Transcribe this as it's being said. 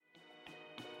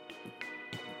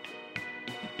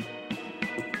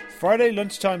Friday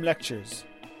Lunchtime Lectures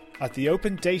at the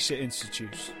Open Data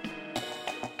Institute.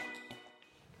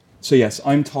 So yes,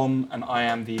 I'm Tom and I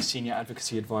am the Senior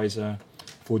Advocacy Advisor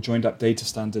for Joined Up Data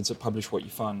Standards at Publish What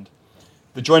You Fund.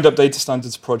 The Joined Up Data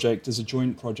Standards project is a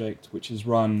joint project which is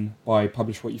run by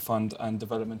Publish What You Fund and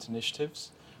Development Initiatives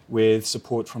with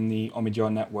support from the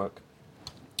Omidyar network.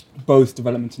 Both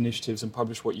Development Initiatives and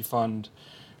Publish What You Fund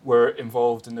were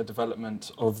involved in the development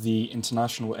of the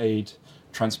International Aid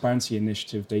Transparency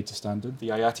Initiative data standard, the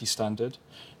IATI standard,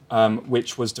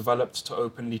 which was developed to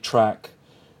openly track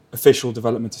official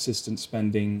development assistance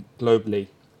spending globally.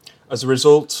 As a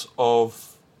result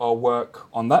of our work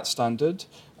on that standard,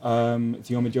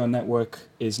 the Omidyar network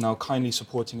is now kindly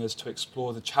supporting us to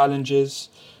explore the challenges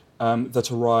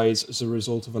that arise as a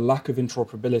result of a lack of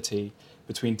interoperability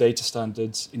between data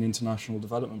standards in international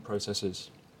development processes.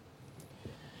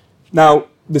 Now,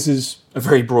 this is a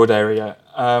very broad area.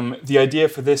 The idea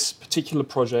for this particular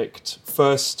project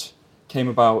first came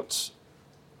about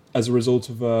as a result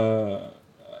of a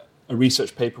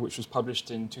research paper which was published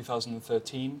in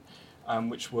 2013,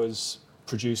 which was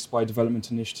produced by Development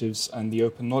Initiatives and the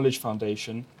Open Knowledge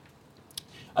Foundation.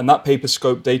 And that paper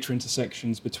scoped data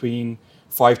intersections between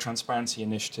 5 transparency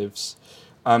initiatives.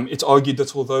 It argued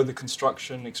that although the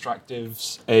construction,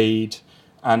 extractives, aid,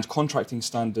 and contracting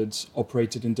standards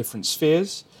operated in different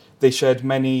spheres, they shared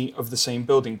many of the same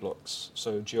building blocks,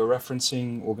 so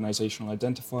georeferencing, organizational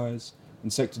identifiers,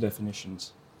 and sector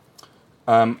definitions.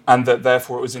 And that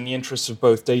therefore it was in the interests of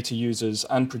both data users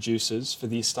and producers for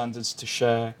these standards to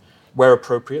share, where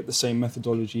appropriate, the same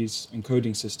methodologies and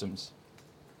coding systems.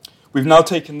 We've now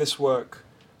taken this work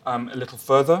a little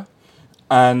further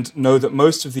and know that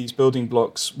most of these building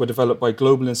blocks were developed by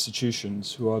global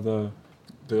institutions who are the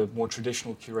more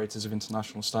traditional curators of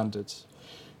international standards.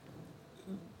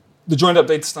 The Joined Up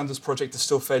Data Standards project is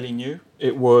still fairly new.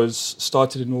 It was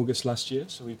started in August last year,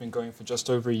 so we've been going for just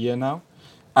over a year now.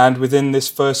 And within this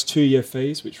first 2-year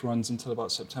phase, which runs until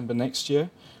about September next year,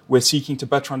 we're seeking to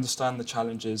better understand the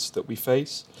challenges that we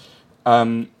face.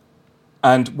 And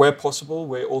where possible,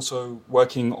 we're also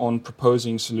working on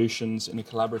proposing solutions in a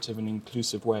collaborative and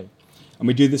inclusive way. And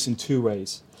we do this in 2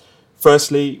 ways.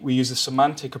 Firstly, we use a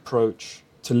semantic approach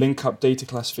to link up data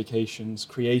classifications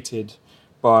created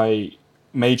by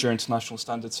major international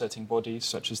standard setting bodies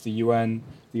such as the UN,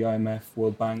 the IMF,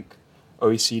 World Bank,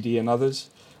 OECD, and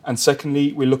others. And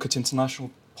secondly, we look at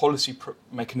international policy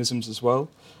mechanisms as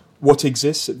well. What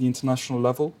exists at the international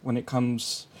level when it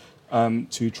comes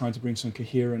to trying to bring some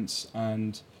coherence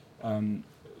and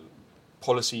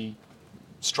policy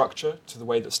structure to the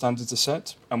way that standards are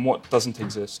set, and what doesn't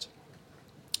exist.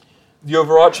 The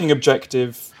overarching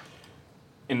objective,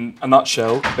 in a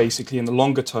nutshell, basically in the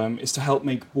longer term, is to help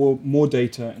make more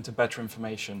data into better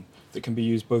information that can be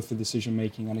used both for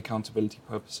decision-making and accountability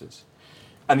purposes.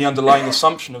 And the underlying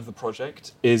assumption of the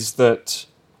project is that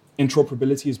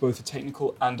interoperability is both a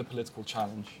technical and a political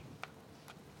challenge.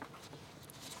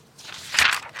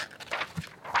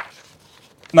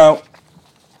 Now,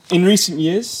 in recent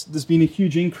years, there's been a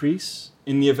huge increase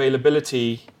in the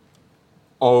availability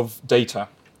of data.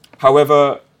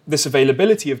 However, this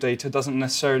availability of data doesn't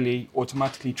necessarily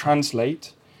automatically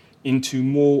translate into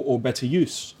more or better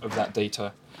use of that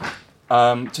data.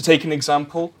 To take an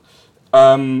example,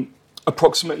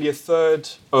 approximately a third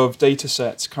of data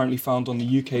sets currently found on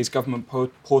the UK's government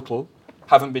portal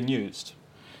haven't been used.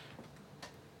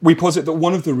 We posit that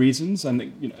one of the reasons, and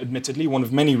admittedly one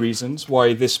of many reasons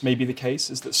why this may be the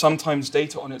case, is that sometimes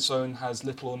data on its own has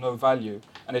little or no value,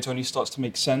 and it only starts to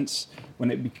make sense when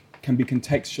it can be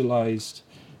contextualized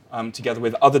together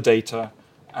with other data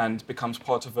and becomes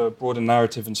part of a broader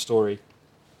narrative and story.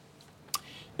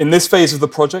 In this phase of the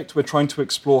project, we're trying to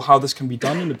explore how this can be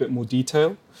done in a bit more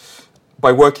detail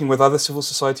by working with other civil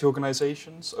society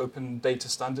organizations, open data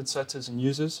standard setters and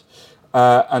users,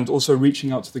 and also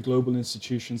reaching out to the global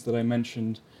institutions that I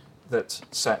mentioned that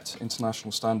set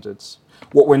international standards.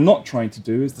 What we're not trying to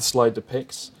do, as the slide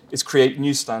depicts, is create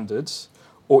new standards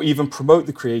or even promote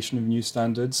the creation of new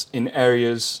standards in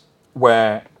areas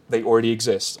where they already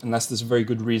exist, unless there's a very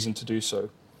good reason to do so.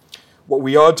 What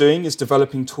we are doing is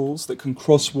developing tools that can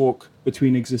crosswalk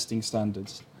between existing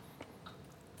standards.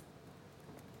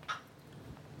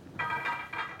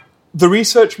 The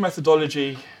research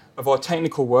methodology of our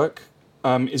technical work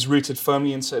is rooted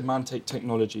firmly in semantic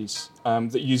technologies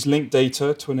that use linked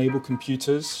data to enable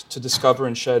computers to discover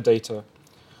and share data.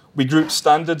 We group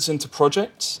standards into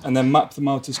projects and then map them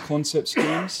out as concept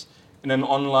schemes in an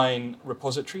online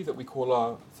repository that we call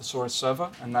our Thesaurus server,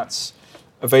 and that's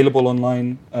available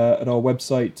online at our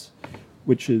website,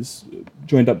 which is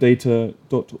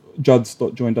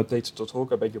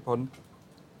juds.joindupdata.org, I beg your pardon.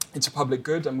 It's a public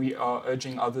good, and we are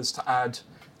urging others to add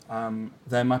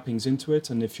their mappings into it.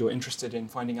 And if you're interested in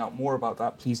finding out more about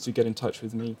that, please do get in touch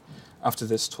with me after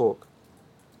this talk.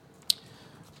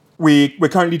 We're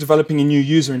currently developing a new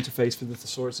user interface for the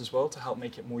thesaurus as well to help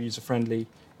make it more user-friendly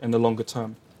in the longer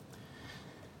term.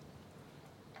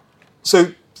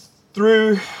 So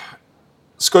through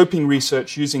scoping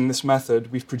research using this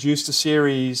method, we've produced a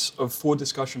series of 4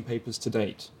 discussion papers to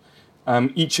date,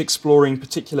 each exploring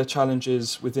particular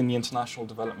challenges within the international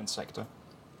development sector.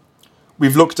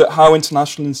 We've looked at how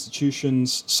international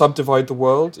institutions subdivide the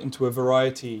world into a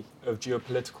variety of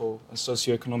geopolitical and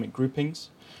socioeconomic groupings.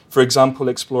 For example,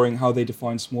 exploring how they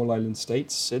define small island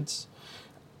states, SIDS.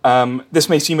 This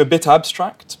may seem a bit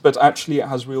abstract, but actually it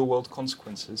has real-world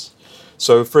consequences.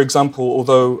 So, for example,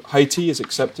 although Haiti is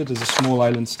accepted as a small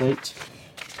island state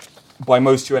by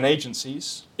most UN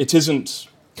agencies, it isn't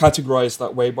categorized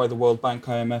that way by the World Bank,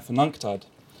 IMF, and UNCTAD.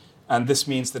 And this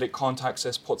means that it can't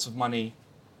access pots of money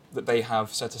that they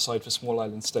have set aside for small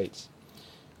island states.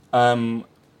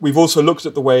 We've also looked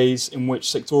at the ways in which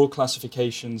sectoral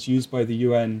classifications used by the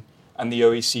UN and the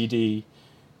OECD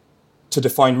to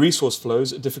define resource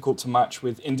flows are difficult to match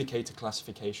with indicator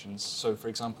classifications. So, for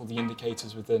example, the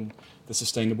indicators within the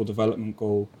Sustainable Development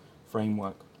Goal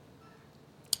framework.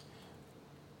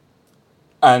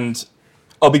 And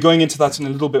I'll be going into that in a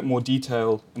little bit more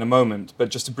detail in a moment, but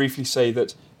just to briefly say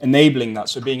that enabling that,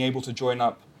 so being able to join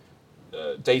up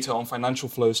data on financial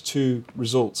flows to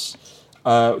results,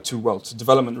 to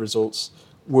development results,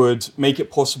 would make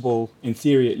it possible, in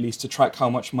theory at least, to track how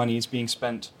much money is being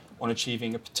spent on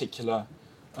achieving a particular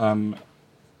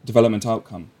development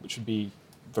outcome, which would be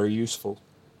very useful.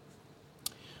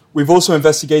 We've also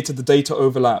investigated the data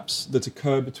overlaps that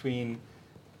occur between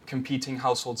competing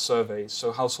household surveys,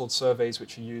 so household surveys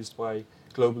which are used by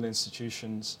global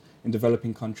institutions in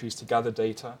developing countries to gather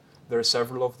data. There are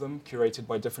several of them curated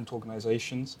by different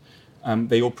organizations.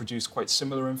 They all produce quite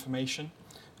similar information,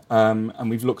 and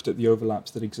we've looked at the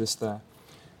overlaps that exist there.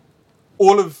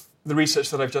 All of the research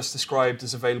that I've just described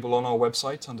is available on our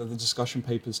website under the discussion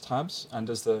papers tabs, and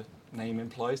as the name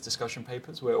implies, discussion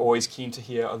papers. We're always keen to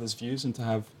hear others' views and to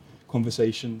have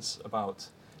conversations about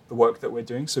the work that we're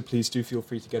doing, so please do feel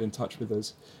free to get in touch with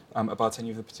us about any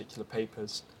of the particular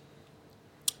papers.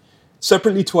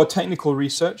 Separately to our technical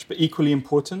research, but equally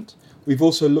important, we've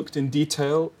also looked in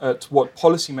detail at what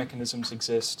policy mechanisms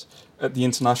exist at the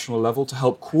international level to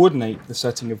help coordinate the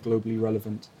setting of globally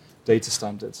relevant data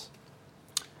standards.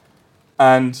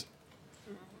 And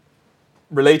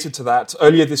related to that,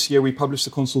 earlier this year we published a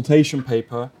consultation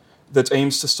paper that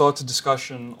aims to start a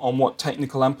discussion on what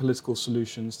technical and political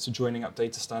solutions to joining up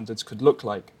data standards could look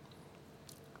like.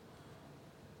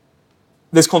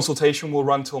 This consultation will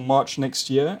run till March next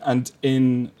year, and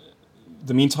in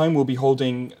the meantime, we'll be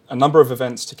holding a number of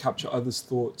events to capture others'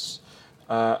 thoughts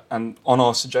and on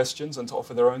our suggestions and to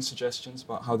offer their own suggestions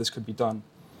about how this could be done.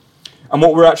 And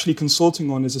what we're actually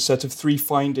consulting on is a set of 3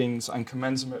 findings and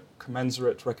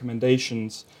commensurate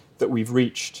recommendations that we've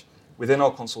reached within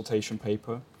our consultation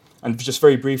paper. And just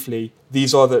very briefly,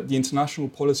 these are that the international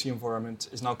policy environment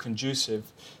is now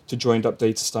conducive to joined up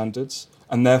data standards,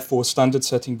 and therefore standard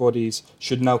setting bodies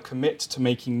should now commit to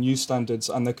making new standards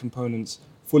and their components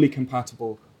fully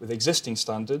compatible with existing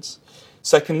standards.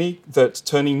 Secondly, that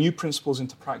turning new principles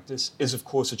into practice is of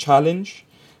course a challenge,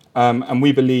 and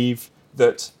we believe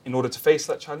that in order to face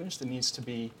that challenge, there needs to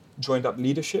be joined up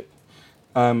leadership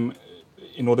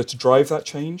in order to drive that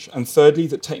change. And thirdly,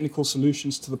 that technical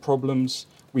solutions to the problems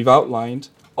we've outlined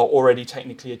are already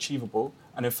technically achievable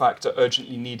and in fact are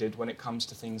urgently needed when it comes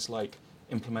to things like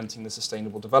implementing the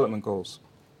Sustainable Development Goals.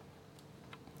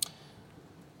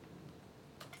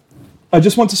 I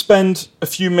just want to spend a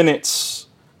few minutes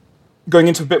going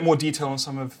into a bit more detail on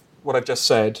some of what I've just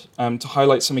said to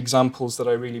highlight some examples that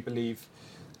I really believe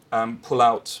pull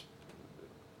out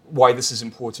why this is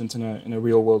important in a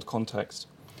real-world context.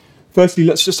 Firstly,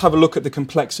 let's just have a look at the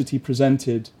complexity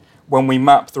presented when we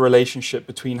map the relationship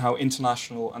between how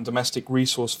international and domestic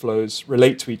resource flows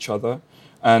relate to each other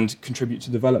and contribute to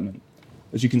development.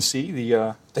 As you can see,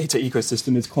 the data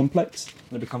ecosystem is complex,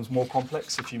 and it becomes more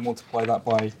complex if you multiply that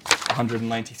by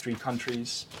 193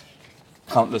 countries,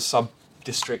 countless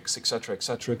sub-districts,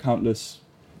 etc., countless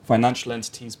financial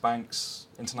entities, banks,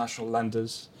 international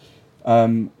lenders.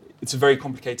 It's a very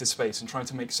complicated space, and trying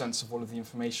to make sense of all of the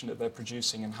information that they're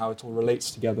producing and how it all relates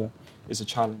together is a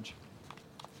challenge.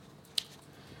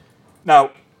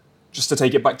 Now, just to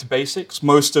take it back to basics,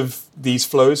 most of these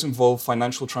flows involve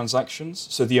financial transactions,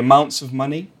 so the amounts of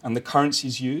money and the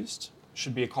currencies used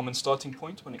should be a common starting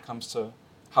point when it comes to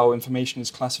how information is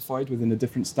classified within the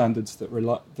different standards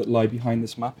that lie behind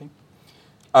this mapping.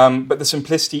 But the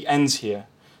simplicity ends here,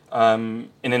 in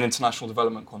an international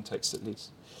development context at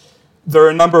least. There are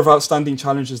a number of outstanding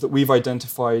challenges that we've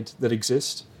identified that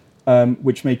exist,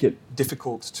 which make it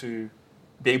difficult to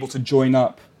be able to join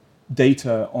up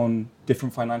data on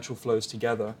different financial flows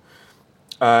together.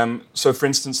 So, for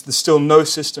instance, there's still no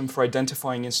system for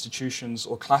identifying institutions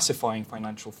or classifying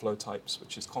financial flow types,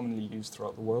 which is commonly used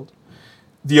throughout the world.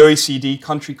 The OECD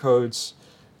country codes,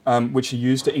 which are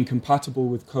used, are incompatible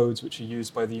with codes which are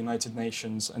used by the United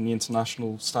Nations and the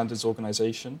International Standards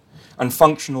Organization. And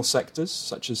functional sectors,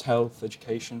 such as health,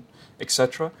 education,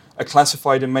 etc., are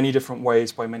classified in many different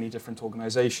ways by many different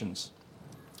organizations.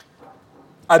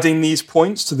 Adding these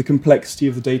points to the complexity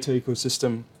of the data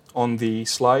ecosystem on the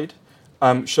slide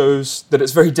shows that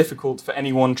it's very difficult for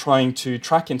anyone trying to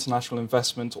track international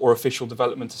investment or official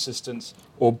development assistance,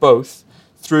 or both,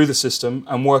 through the system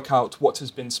and work out what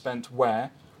has been spent where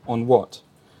on what.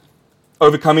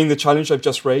 Overcoming the challenge I've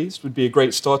just raised would be a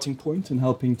great starting point in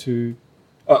helping to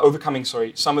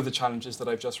some of the challenges that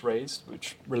I've just raised,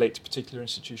 which relate to particular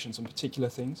institutions and particular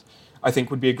things, I think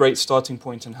would be a great starting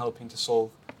point in helping to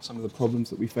solve some of the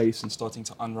problems that we face and starting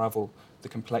to unravel the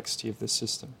complexity of this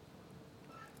system.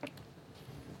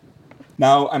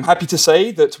 Now, I'm happy to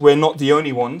say that we're not the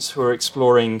only ones who are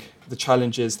exploring the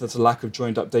challenges that a lack of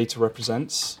joined-up data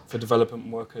represents for development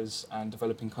workers and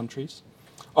developing countries.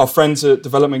 Our friends at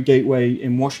Development Gateway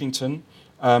in Washington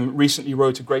recently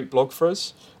wrote a great blog for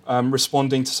us,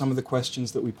 responding to some of the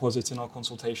questions that we posit in our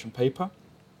consultation paper.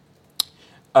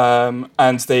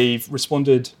 And they've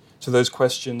responded to those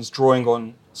questions, drawing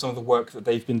on some of the work that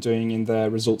they've been doing in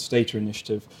their Results Data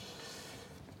Initiative.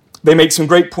 They make some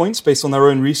great points based on their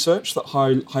own research that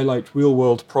highlight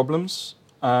real-world problems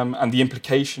and the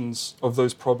implications of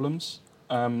those problems.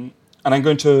 And I'm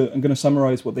going to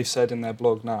summarize what they said in their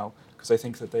blog now, because I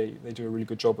think that they do a really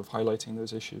good job of highlighting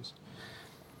those issues.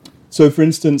 So, for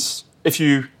instance, if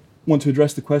you want to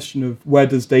address the question of where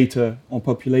does data on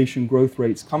population growth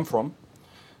rates come from,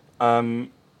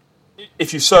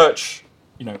 if you search,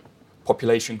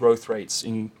 population growth rates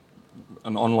in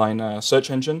an online search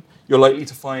engine, you're likely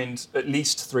to find at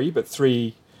least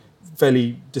three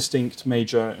fairly distinct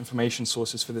major information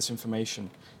sources for this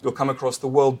information. You'll come across the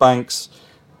World Bank's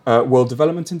World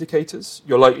Development Indicators,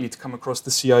 you're likely to come across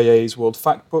the CIA's World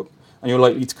Factbook, and you're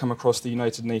likely to come across the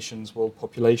United Nations World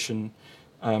Population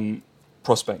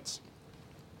Prospects.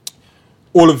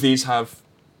 All of these have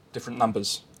different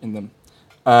numbers in them.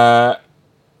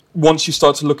 Once you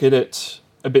start to look at it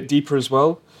a bit deeper as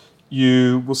well,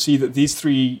 you will see that these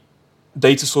three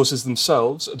data sources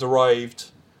themselves are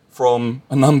derived from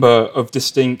a number of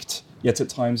distinct, yet at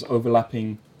times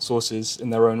overlapping sources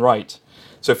in their own right.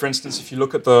 So, for instance, if you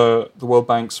look at the World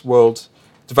Bank's World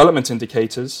Development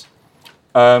Indicators,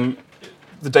 the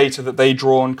data that they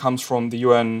draw on comes from the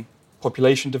UN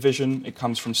Population Division, it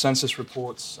comes from census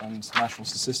reports and national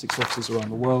statistics offices around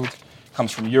the world, it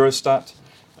comes from Eurostat,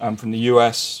 from the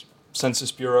US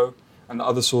Census Bureau, and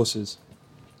other sources.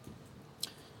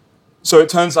 So it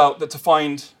turns out that to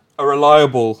find a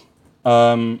reliable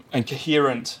and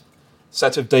coherent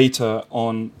set of data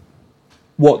on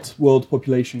what world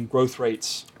population growth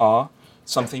rates are,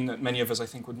 something that many of us, I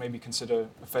think, would maybe consider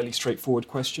a fairly straightforward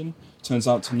question, turns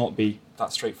out to not be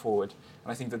that straightforward.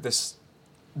 And I think that this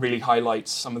really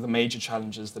highlights some of the major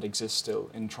challenges that exist still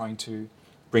in trying to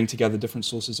bring together different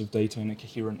sources of data in a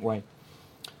coherent way.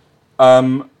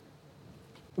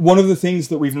 One of the things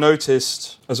that we've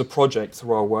noticed as a project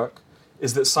through our work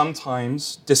is that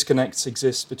sometimes disconnects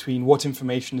exist between what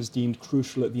information is deemed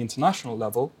crucial at the international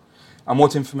level and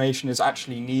what information is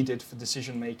actually needed for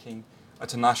decision-making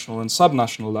at a national and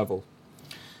subnational level.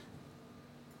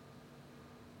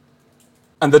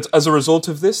 And that as a result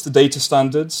of this, the data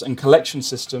standards and collection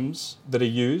systems that are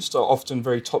used are often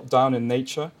very top-down in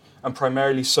nature and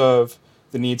primarily serve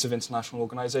the needs of international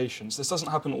organizations. This doesn't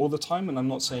happen all the time, and I'm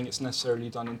not saying it's necessarily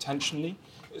done intentionally.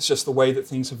 It's just the way that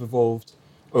things have evolved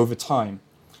over time.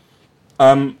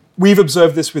 We've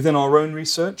observed this within our own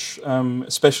research,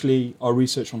 especially our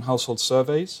research on household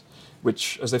surveys,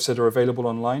 which, as I've said, are available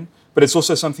online. But it's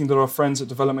also something that our friends at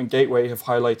Development Gateway have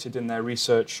highlighted in their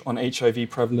research on HIV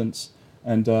prevalence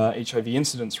and HIV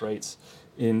incidence rates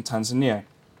in Tanzania.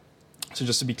 So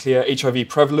just to be clear, HIV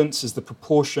prevalence is the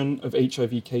proportion of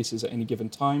HIV cases at any given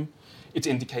time. It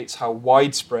indicates how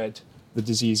widespread the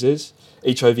disease is.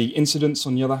 HIV incidence,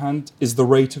 on the other hand, is the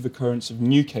rate of occurrence of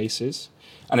new cases,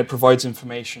 and it provides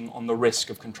information on the risk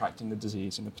of contracting the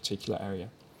disease in a particular area.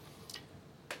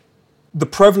 The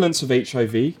prevalence of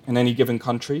HIV in any given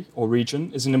country or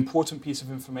region is an important piece of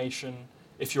information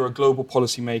if you're a global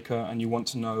policymaker and you want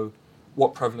to know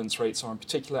what prevalence rates are in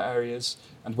particular areas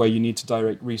and where you need to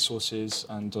direct resources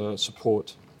and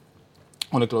support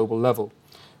on a global level.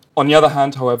 On the other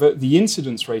hand, however, the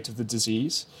incidence rate of the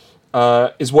disease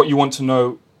is what you want to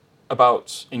know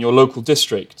about in your local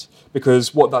district,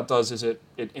 because what that does is it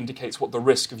indicates what the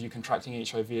risk of you contracting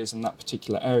HIV is in that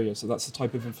particular area. So that's the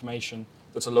type of information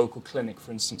that a local clinic,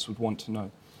 for instance, would want to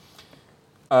know.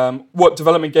 What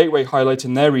Development Gateway highlight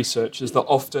in their research is that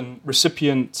often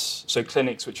recipients, so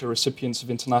clinics which are recipients of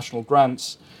international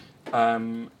grants,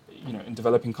 in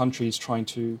developing countries trying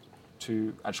to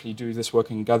actually do this work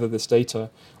and gather this data,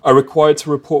 are required to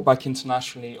report back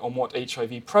internationally on what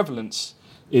HIV prevalence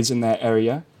is in their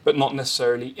area, but not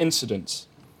necessarily incidence.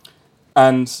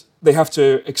 And they have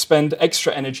to expend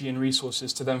extra energy and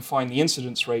resources to then find the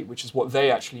incidence rate, which is what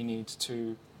they actually need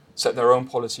to set their own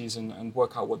policies and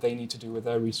work out what they need to do with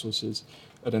their resources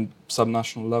at a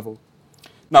subnational level.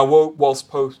 Now, whilst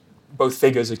both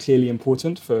figures are clearly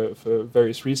important for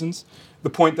various reasons, the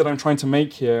point that I'm trying to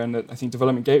make here, and that I think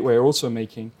Development Gateway are also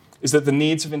making, is that the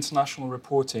needs of international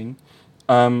reporting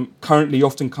currently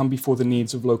often come before the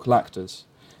needs of local actors.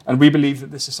 And we believe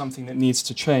that this is something that needs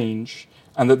to change,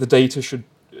 and that the data should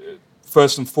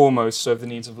first and foremost serve the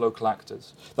needs of local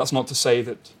actors. That's not to say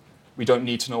that we don't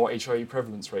need to know what HIV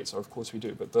prevalence rates are, of course we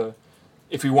do, but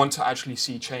if we want to actually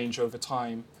see change over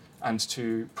time and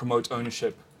to promote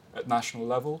ownership at national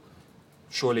level,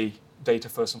 surely data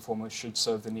first and foremost should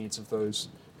serve the needs of those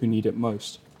who need it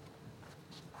most.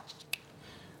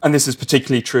 And this is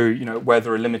particularly true, where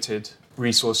there are limited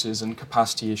resources and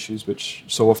capacity issues, which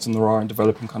so often there are in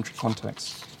developing country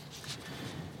contexts.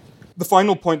 The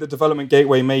final point that Development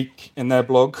Gateway make in their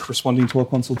blog, responding to a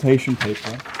consultation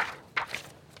paper,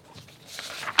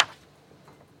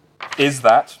 is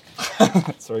that,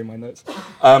 sorry, my notes,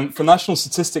 for national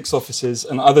statistics offices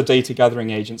and other data gathering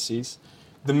agencies,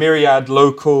 the myriad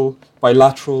local,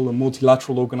 bilateral, and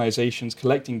multilateral organizations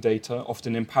collecting data,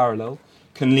 often in parallel,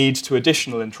 can lead to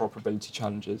additional interoperability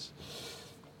challenges.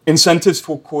 Incentives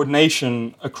for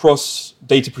coordination across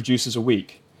data producers are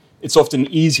weak. It's often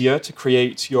easier to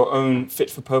create your own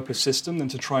fit-for-purpose system than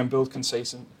to try and build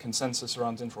consensus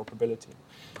around interoperability.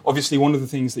 Obviously, one of the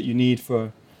things that you need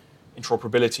for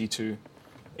interoperability to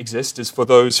exist is for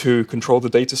those who control the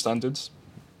data standards,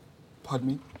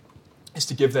 is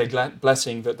to give their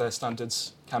blessing that their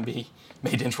standards can be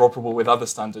made interoperable with other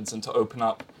standards and to open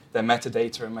up their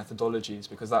metadata and methodologies,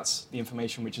 because that's the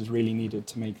information which is really needed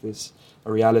to make this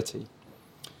a reality.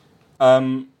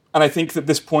 And I think that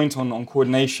this point on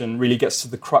coordination really gets to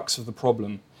the crux of the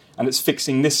problem, and it's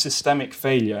fixing this systemic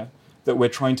failure that we're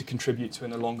trying to contribute to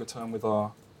in the longer term with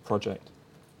our project.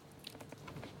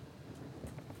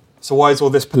 So why is all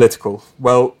this political?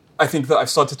 Well, I think that I've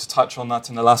started to touch on that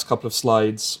in the last couple of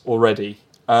slides already.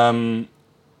 Through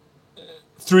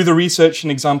the research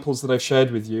and examples that I've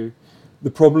shared with you, the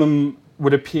problem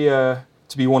would appear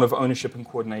to be one of ownership and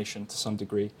coordination to some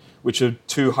degree, which are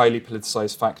two highly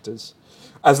politicized factors.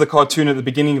 As the cartoon at the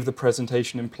beginning of the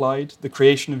presentation implied, the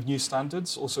creation of new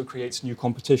standards also creates new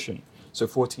competition. So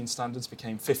 14 standards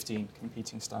became 15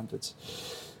 competing standards.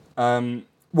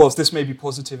 Whilst this may be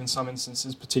positive in some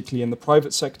instances, particularly in the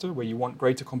private sector where you want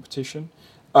greater competition,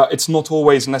 it's not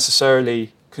always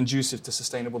necessarily conducive to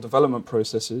sustainable development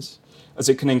processes, as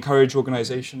it can encourage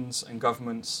organizations and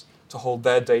governments to hold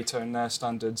their data and their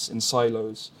standards in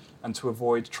silos and to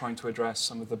avoid trying to address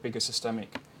some of the bigger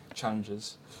systemic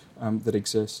challenges that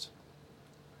exist.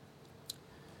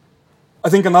 I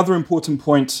think another important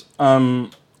point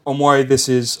on why this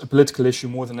is a political issue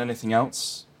more than anything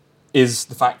else is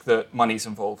the fact that money is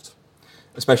involved,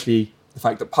 especially the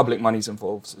fact that public money is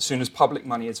involved. As soon as public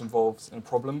money is involved in a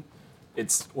problem,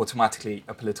 it's automatically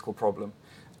a political problem.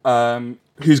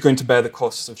 Who's going to bear the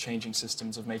costs of changing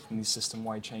systems, of making these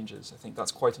system-wide changes? I think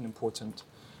that's quite an important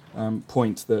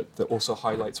point that also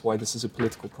highlights why this is a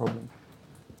political problem.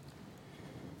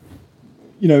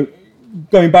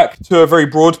 Going back to a very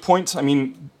broad point, I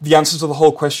mean, the answer to the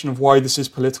whole question of why this is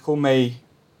political may,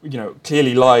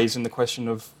 clearly lies in the question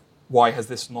of why has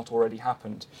this not already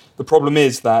happened? The problem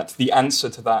is that the answer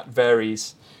to that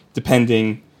varies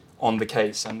depending on the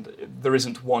case, and there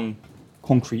isn't one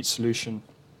concrete solution.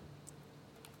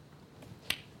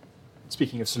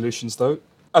 Speaking of solutions, though,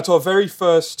 at our very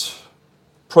first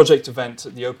project event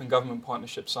at the Open Government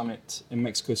Partnership Summit in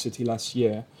Mexico City last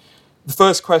year, the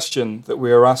first question that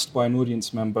we were asked by an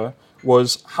audience member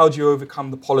was, how do you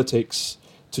overcome the politics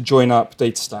to join up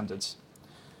data standards?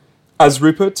 As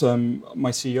Rupert, my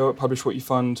CEO at Publish What You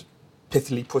Fund,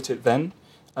 pithily put it then,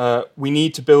 we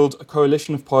need to build a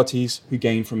coalition of parties who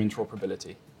gain from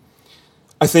interoperability.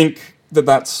 I think that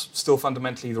that's still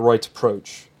fundamentally the right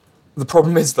approach. The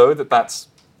problem is, though, that that's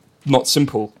not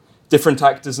simple. Different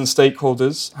actors and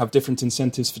stakeholders have different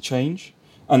incentives for change,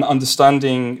 and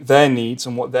understanding their needs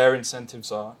and what their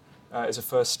incentives are is a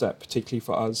first step, particularly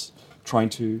for us trying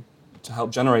to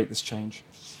help generate this change.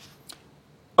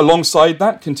 Alongside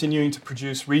that, continuing to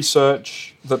produce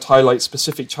research that highlights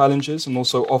specific challenges and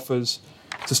also offers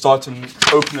to start an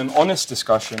open and honest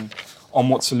discussion on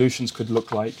what solutions could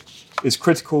look like is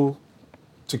critical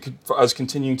for us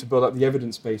continuing to build up the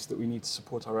evidence base that we need to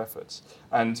support our efforts.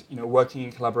 And working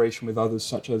in collaboration with others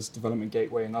such as Development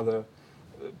Gateway and other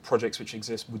projects which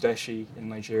exist, Budeshi in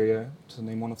Nigeria, to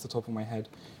name one off the top of my head,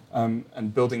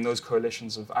 and building those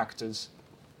coalitions of actors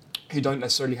who don't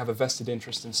necessarily have a vested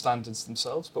interest in standards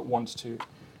themselves, but want to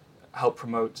help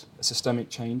promote a systemic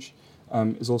change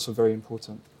is also very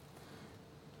important.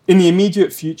 In the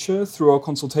immediate future, through our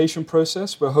consultation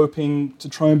process, we're hoping to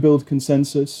try and build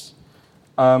consensus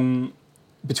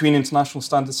between international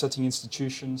standard-setting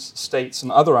institutions, states,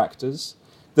 and other actors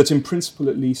that, in principle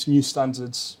at least, new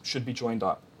standards should be joined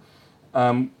up.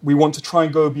 We want to try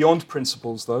and go beyond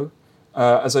principles, though,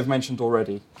 as I've mentioned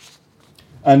already.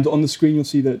 And on the screen, you'll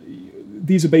see that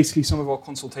these are basically some of our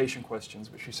consultation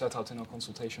questions, which we set out in our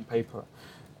consultation paper.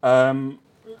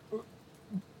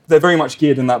 They're very much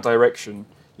geared in that direction.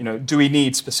 Do we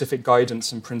need specific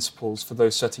guidance and principles for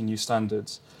those setting new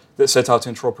standards that set out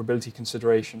interoperability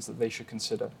considerations that they should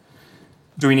consider?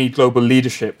 Do we need global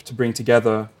leadership to bring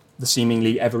together the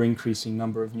seemingly ever-increasing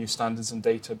number of new standards and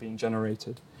data being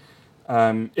generated?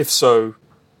 If so,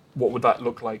 what would that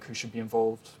look like? Who should be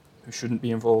involved? Who shouldn't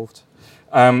be involved?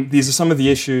 These are some of the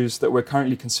issues that we're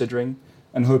currently considering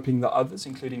and hoping that others,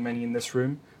 including many in this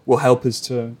room, will help us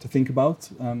to think about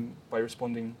by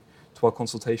responding to our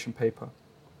consultation paper.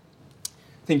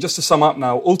 I think just to sum up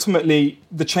now, ultimately,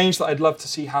 the change that I'd love to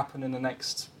see happen in the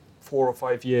next 4 or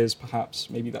 5 years,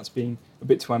 perhaps, maybe that's being a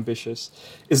bit too ambitious,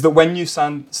 is that when new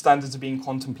standards are being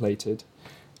contemplated,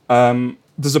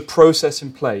 there's a process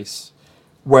in place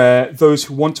where those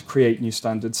who want to create new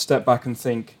standards step back and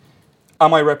think,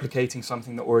 am I replicating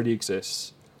something that already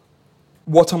exists?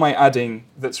 What am I adding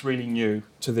that's really new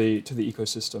to the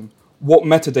ecosystem? What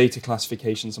metadata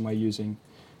classifications am I using?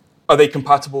 Are they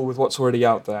compatible with what's already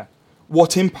out there?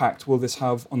 What impact will this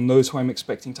have on those who I'm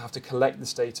expecting to have to collect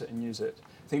this data and use it?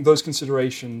 I think those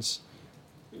considerations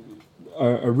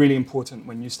are really important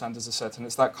when new standards are set, and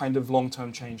it's that kind of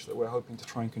long-term change that we're hoping to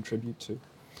try and contribute to.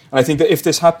 And I think that if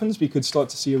this happens, we could start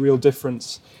to see a real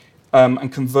difference and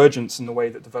convergence in the way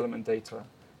that development data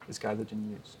is gathered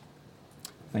and used.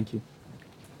 Thank you.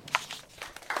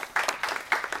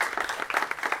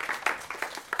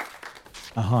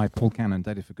 Hi, Paul Cannon,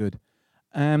 Data for Good.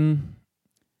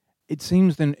 It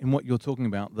seems then in what you're talking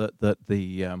about that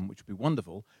the which would be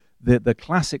wonderful, the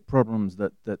classic problems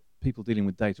that people dealing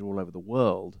with data all over the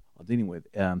world are dealing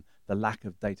with, the lack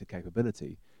of data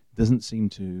capability, doesn't seem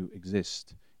to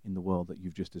exist in the world that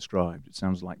you've just described. It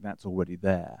sounds like that's already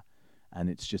there, and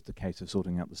it's just a case of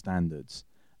sorting out the standards.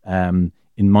 In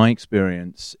my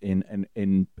experience,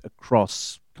 in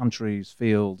across countries,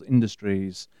 fields,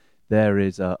 industries, there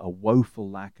is a woeful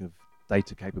lack of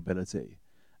data capability.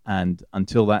 And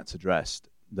until that's addressed,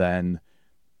 then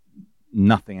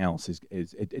nothing else is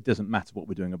it doesn't matter what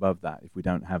we're doing above that if we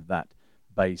don't have that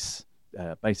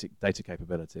basic data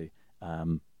capability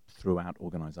throughout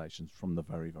organizations from the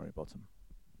very, very bottom.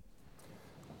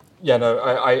 Yeah, no,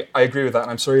 I agree with that.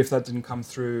 And I'm sorry if that didn't come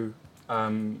through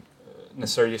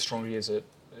necessarily as strongly as it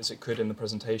could in the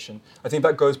presentation. I think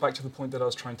that goes back to the point that I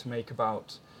was trying to make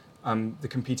about the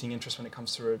competing interests when it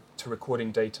comes to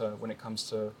recording data, when it comes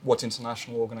to what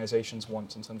international organizations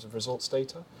want in terms of results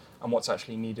data and what's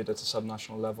actually needed at a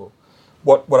subnational level.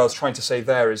 What I was trying to say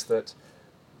there is that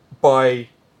by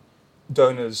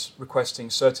donors requesting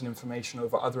certain information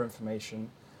over other information,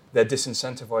 they're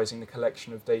disincentivizing the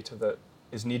collection of data that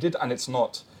is needed, and it's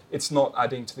not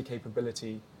adding to the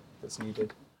capability that's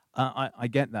needed. I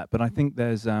get that, but I think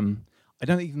there's I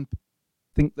don't even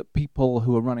think that people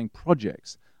who are running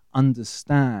projects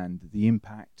understand the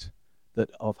impact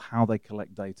of how they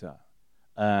collect data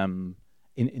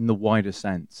in the wider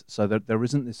sense. So that there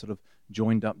isn't this sort of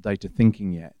joined up data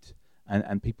thinking yet,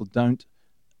 and people don't,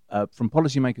 from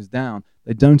policymakers down,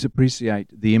 they don't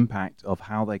appreciate the impact of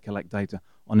how they collect data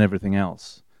on everything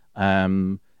else.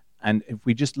 And if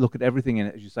we just look at everything in,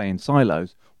 as you say, in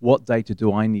silos, what data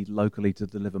do I need locally to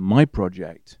deliver my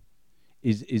project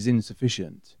is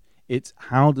insufficient. It's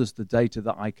how does the data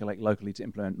that I collect locally to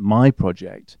implement my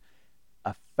project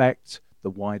affect the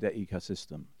wider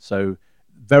ecosystem? So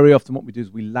very often what we do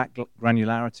is we lack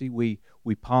granularity.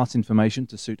 We pass information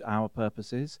to suit our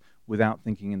purposes without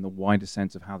thinking in the wider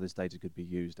sense of how this data could be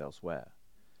used elsewhere.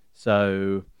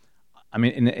 So, I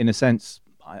mean, in a sense,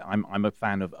 I'm a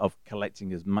fan of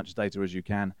collecting as much data as you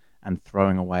can and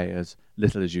throwing away as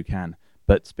little as you can.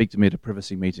 But speak to me at a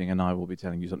privacy meeting, and I will be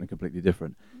telling you something completely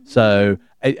different. So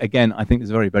again, I think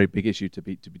there's a very, very big issue to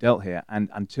be dealt here. And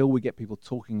until we get people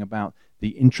talking about the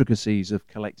intricacies of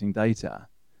collecting data,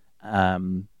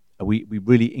 we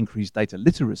really increase data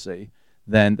literacy,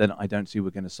 then I don't see we're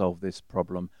going to solve this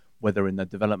problem, whether in the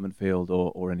development field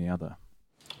or any other.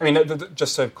 I mean,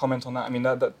 just to comment on that, I mean,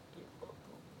 that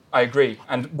I agree.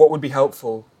 And what would be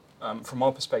helpful from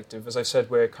our perspective, as I said,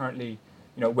 we're currently,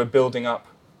 we're building up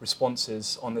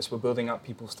responses on this, we're building up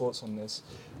people's thoughts on this.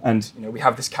 And, we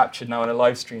have this captured now in a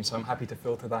live stream, so I'm happy to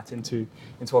filter that into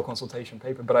our consultation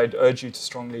paper. But I'd urge you to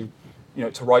strongly,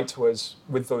 to write to us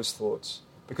with those thoughts,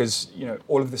 because,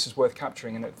 all of this is worth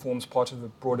capturing and it forms part of the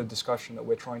broader discussion that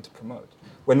we're trying to promote.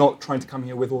 We're not trying to come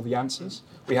here with all the answers.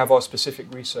 We have our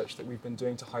specific research that we've been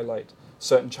doing to highlight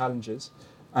certain challenges.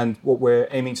 And what we're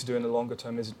aiming to do in the longer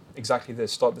term is exactly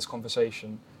this, start this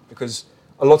conversation. Because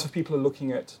a lot of people are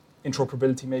looking at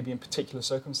interoperability maybe in particular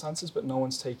circumstances, but no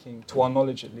one's taking, to our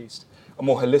knowledge at least, a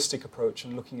more holistic approach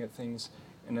and looking at things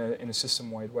in a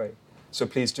system-wide way. So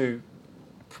please do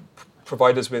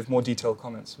provide us with more detailed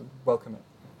comments. We welcome it.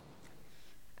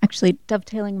 Actually,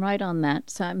 dovetailing right on that,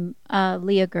 so I'm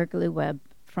Leah Gergely-Webb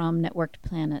from Networked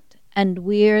Planet, and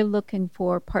we're looking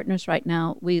for partners right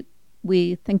now.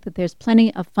 We think that there's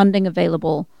plenty of funding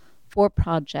available for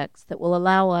projects that will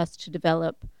allow us to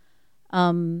develop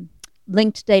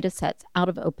linked data sets out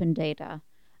of open data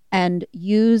and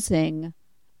using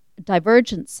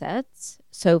divergent sets,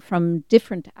 so from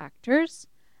different actors,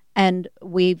 and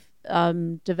we've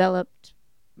developed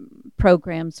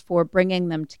programs for bringing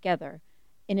them together,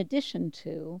 in addition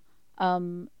to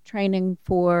training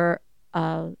for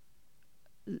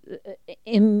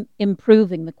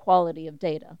improving the quality of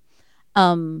data.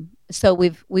 So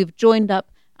we've joined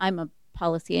up. I'm a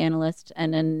policy analyst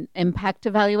and an impact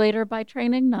evaluator by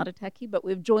training, not a techie, but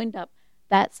we've joined up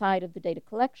that side of the data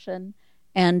collection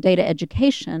and data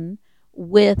education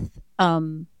with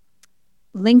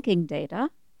linking data.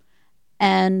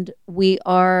 And we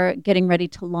are getting ready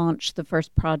to launch the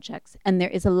first projects. And there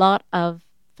is a lot of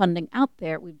funding out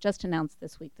there. We've just announced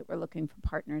this week that we're looking for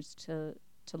partners to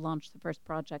launch the first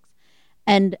projects.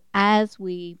 And as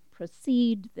we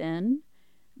proceed then,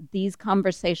 these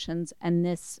conversations and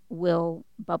this will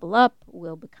bubble up,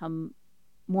 will become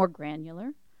more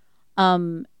granular,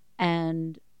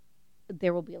 and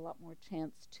there will be a lot more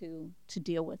chance to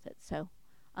deal with it. So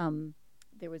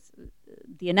there was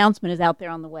the announcement is out there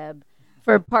on the web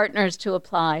for partners to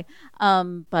apply,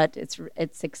 but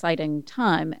it's exciting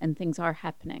time and things are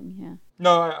happening. Yeah.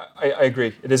 No, I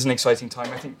agree. It is an exciting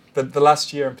time. I think the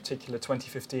last year in particular,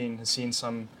 2015, has seen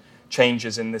some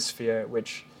changes in this sphere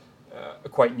which are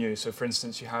quite new. So, for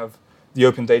instance, you have the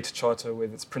Open Data Charter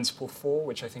with its Principle 4,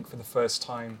 which I think for the first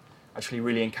time actually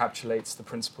really encapsulates the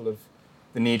principle of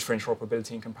the need for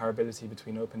interoperability and comparability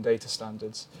between open data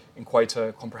standards in quite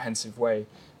a comprehensive way.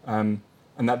 And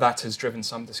that has driven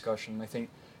some discussion. I think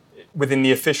within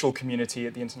the official community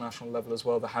at the international level as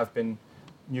well, there have been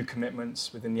new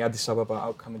commitments within the Addis Ababa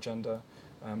Outcome Agenda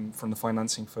from the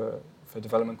Financing for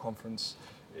Development Conference.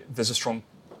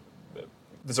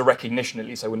 There's a recognition, at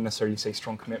least I wouldn't necessarily say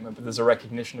strong commitment, but there's a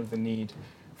recognition of the need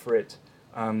for it.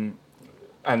 And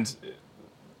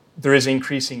there is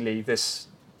increasingly this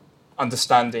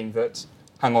understanding that,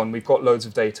 hang on, we've got loads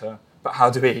of data, but how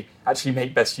do we actually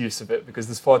make best use of it? Because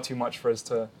there's far too much for us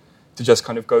to just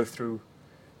kind of go through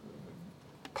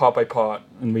part by part,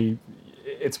 and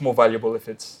it's more valuable if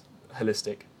it's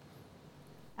holistic.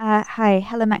 Hi,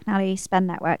 Helen McNally, Spend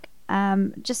Network.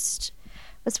 Just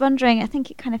was wondering, I think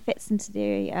it kind of fits into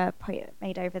the point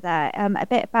made over there, a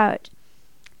bit about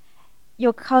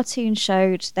your cartoon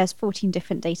showed there's 14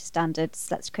 different data standards.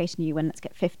 Let's create a new one, let's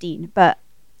get 15. But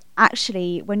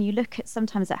actually, when you look at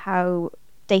sometimes at how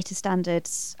data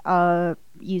standards are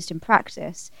used in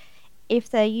practice, if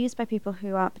they're used by people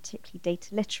who aren't particularly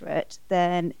data literate,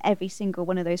 then every single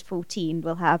one of those 14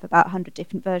 will have about 100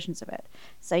 different versions of it.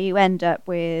 So you end up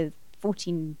with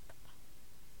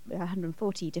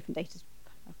 140 different data.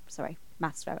 Sorry,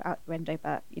 maths out the window,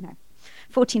 but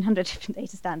 1,400 different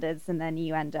data standards, and then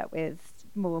you end up with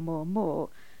more.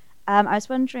 I was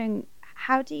wondering,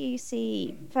 how do you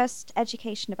see first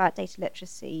education about data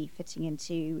literacy fitting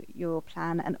into your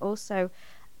plan, and also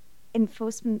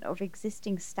enforcement of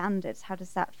existing standards? How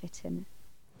does that fit in?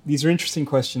 These are interesting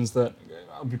questions that,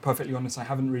 I'll be perfectly honest, I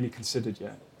haven't really considered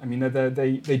yet. I mean,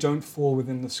 they don't fall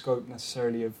within the scope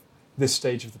necessarily of this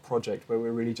stage of the project, where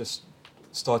we're really just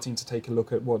starting to take a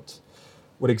look at what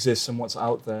exists and what's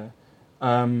out there.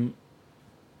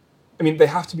 I mean, they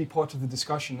have to be part of the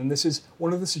discussion. And this is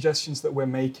one of the suggestions that we're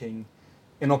making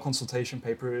in our consultation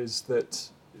paper, is that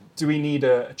do we need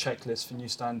a checklist for new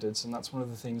standards? And that's one of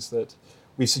the things that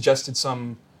we've suggested,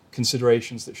 some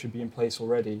considerations that should be in place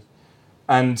already.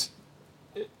 And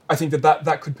I think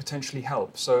that could potentially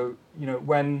help. So,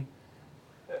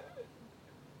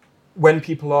 when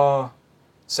people are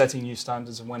setting new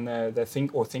standards and when they're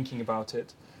thinking about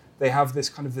it, they have this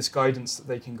guidance that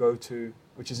they can go to,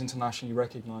 which is internationally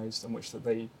recognized and which that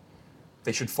they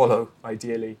should follow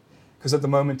ideally. Because at the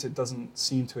moment it doesn't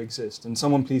seem to exist. And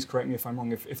someone please correct me if I'm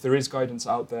wrong. If there is guidance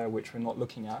out there which we're not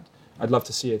looking at, I'd love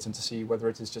to see it and to see whether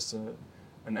it is just an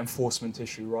enforcement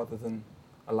issue rather than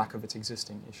a lack of it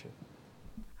existing issue.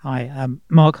 Hi,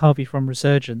 Mark Harvey from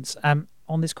Resurgence.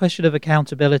 On this question of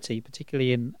accountability,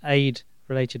 particularly in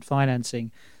aid-related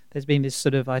financing, there's been this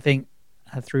sort of, I think,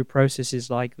 through processes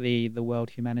like the World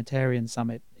Humanitarian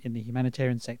Summit in the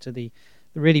humanitarian sector, the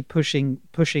really pushing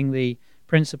the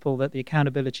principle that the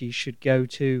accountability should go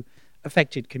to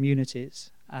affected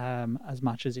communities as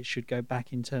much as it should go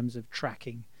back in terms of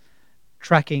tracking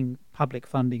public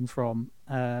funding from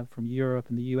Europe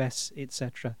and the US,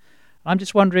 etc. I'm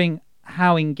just wondering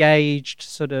how engaged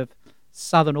sort of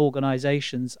Southern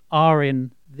organisations are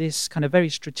in this kind of very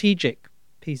strategic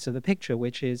piece of the picture,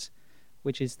 which is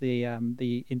the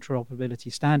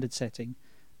interoperability standard setting.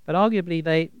 But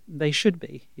arguably they should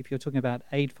be, if you're talking about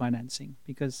aid financing,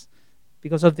 because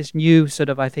of this new sort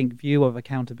of, I think, view of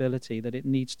accountability, that it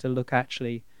needs to look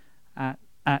actually at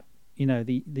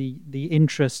the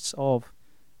interests of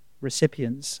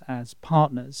recipients as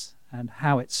partners and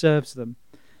how it serves them.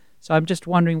 So I'm just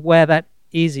wondering where that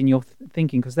is in your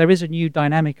thinking, because there is a new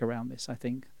dynamic around this, I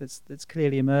think, that's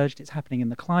clearly emerged. It's happening in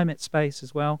the climate space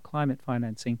as well, climate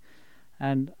financing.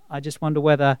 And I just wonder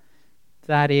whether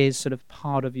that is sort of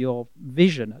part of your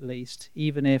vision, at least,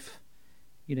 even if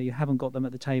you haven't got them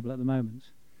at the table at the moment.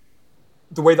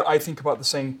 The way that I think about the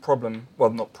same problem, well,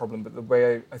 not problem, but the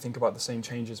way I think about the same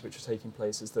changes which are taking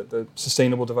place is that the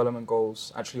Sustainable Development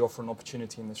Goals actually offer an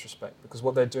opportunity in this respect, because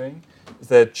what they're doing is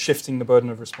they're shifting the burden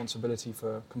of responsibility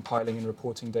for compiling and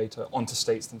reporting data onto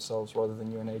states themselves rather than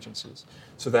UN agencies.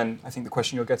 So then I think the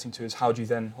question you're getting to is how do you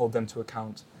then hold them to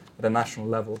account at a national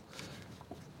level?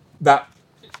 That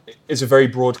is a very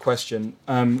broad question.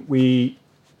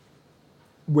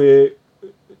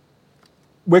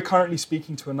 We're currently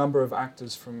speaking to a number of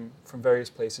actors from various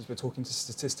places. We're talking to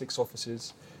statistics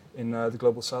offices in the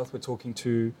Global South. We're talking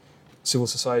to civil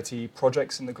society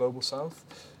projects in the Global South.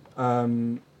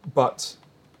 But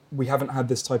we haven't had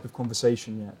this type of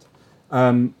conversation yet.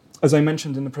 As I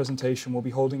mentioned in the presentation, we'll be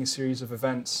holding a series of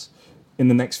events in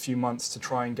the next few months to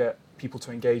try and get people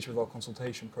to engage with our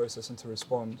consultation process and to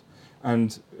respond.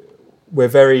 And we're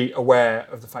very aware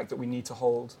of the fact that we need to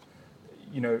hold,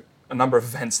 a number of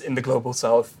events in the Global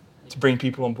South to bring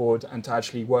people on board and to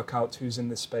actually work out who's in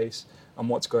this space and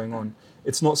what's going on.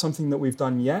 It's not something that we've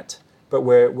done yet, but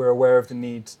we're aware of the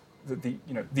need that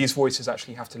these voices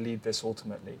actually have to lead this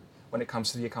ultimately when it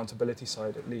comes to the accountability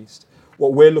side, at least.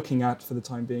 What we're looking at for the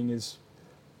time being is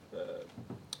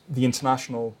the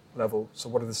international level. So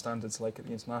what are the standards like at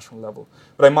the international level?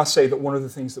 But I must say that one of the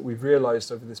things that we've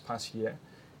realized over this past year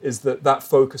is that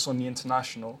focus on the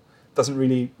international doesn't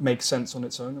really make sense on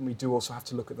its own, and we do also have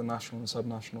to look at the national and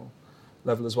subnational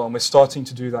level as well. And we're starting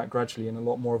to do that gradually, and a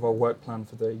lot more of our work plan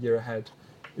for the year ahead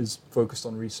is focused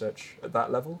on research at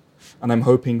that level. And I'm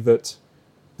hoping that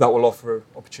will offer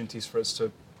opportunities for us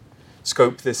to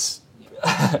scope this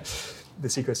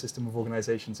this ecosystem of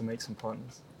organizations and make some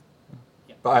partners.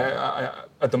 Yeah. But I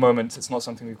at the moment, it's not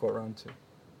something we've got around to.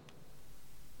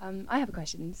 I have a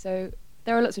question. So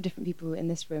there are lots of different people in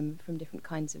this room from different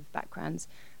kinds of backgrounds.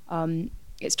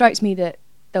 It strikes me that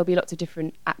there'll be lots of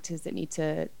different actors that need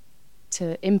to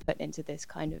input into this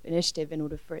kind of initiative in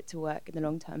order for it to work in the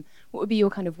long term. What would be your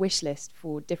kind of wish list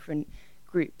for different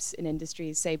groups in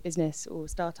industries, say business or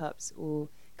startups or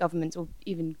governments or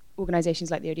even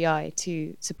organizations like the ODI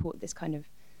to support this kind of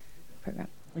program?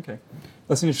 Okay,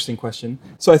 that's an interesting question.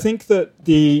 So I think that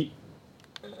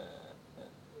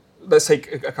let's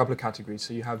take a couple of categories.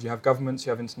 So you have governments,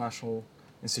 you have international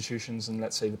institutions, and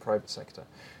let's say the private sector.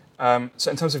 So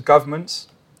in terms of governments,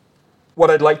 what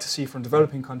I'd like to see from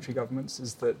developing country governments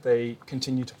is that they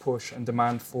continue to push and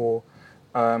demand for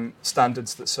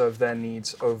standards that serve their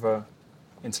needs over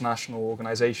international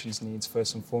organizations' needs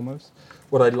first and foremost.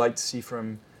 What I'd like to see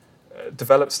from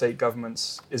developed state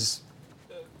governments is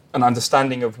an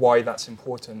understanding of why that's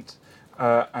important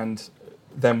and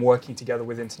them working together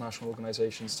with international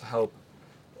organizations to help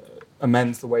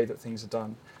amend the way that things are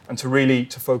done, and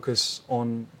to focus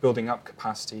on building up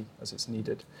capacity as it's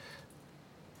needed.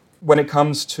 when it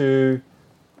comes to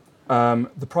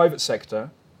the private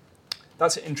sector,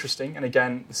 that's interesting. And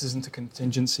again, this isn't a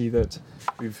contingency that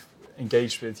we've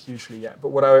engaged with hugely yet. But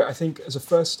what I think as a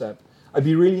first step, I'd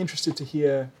be really interested to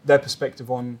hear their perspective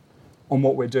on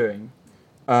what we're doing.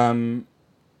 And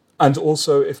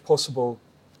also, if possible,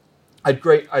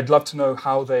 I'd love to know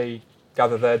how they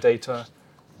gather their data,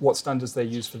 what standards they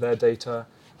use for their data,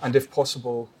 and if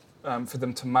possible, for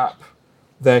them to map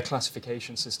their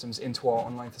classification systems into our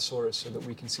online thesaurus so that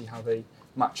we can see how they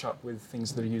match up with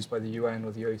things that are used by the UN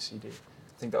or the OECD.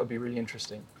 I think that would be really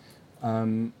interesting.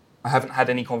 I haven't had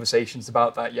any conversations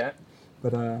about that yet,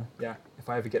 but yeah, if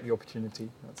I ever get the opportunity,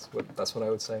 that's what I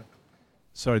would say.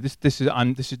 Sorry, this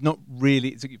is not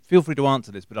really. Feel free to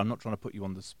answer this, but I'm not trying to put you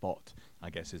on the spot, I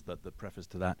guess is the preface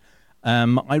to that.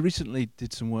 I recently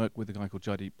did some work with a guy called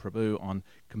Jaideep Prabhu on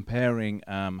comparing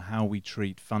how we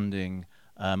treat funding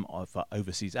for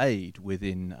overseas aid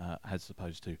within, as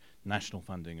opposed to national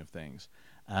funding of things.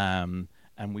 And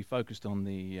we focused on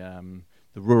the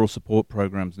Rural Support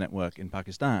Programs Network in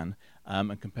Pakistan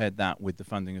and compared that with the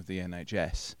funding of the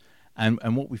NHS.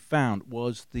 And what we found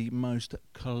was the most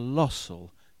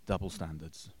colossal double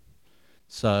standards.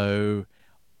 So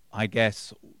I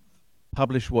guess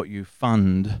publish what you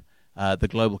fund, the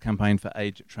Global Campaign for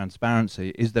Age Transparency.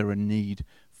 Is there a need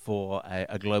for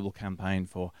a global campaign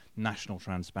for national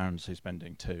transparency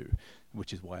spending too?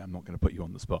 Which is why I'm not going to put you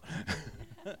on the spot.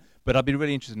 But I'd be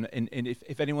really interested in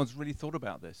if anyone's really thought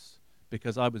about this,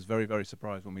 because I was very, very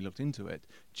surprised when we looked into it,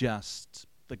 just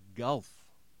the gulf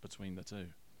between the two.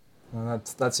 Well,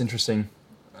 that's interesting.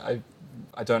 I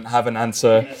don't have an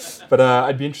answer, but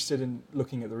I'd be interested in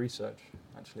looking at the research,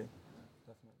 actually.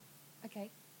 Definitely.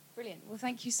 Okay, brilliant. Well,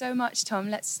 thank you so much, Tom.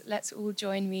 Let's all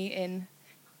join me in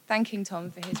thanking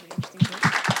Tom for his really interesting talk.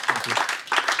 Thank you.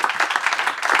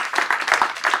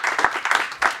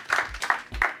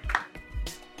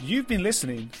 You've been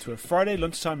listening to a Friday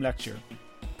Lunchtime Lecture,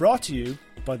 brought to you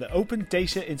by the Open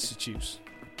Data Institute.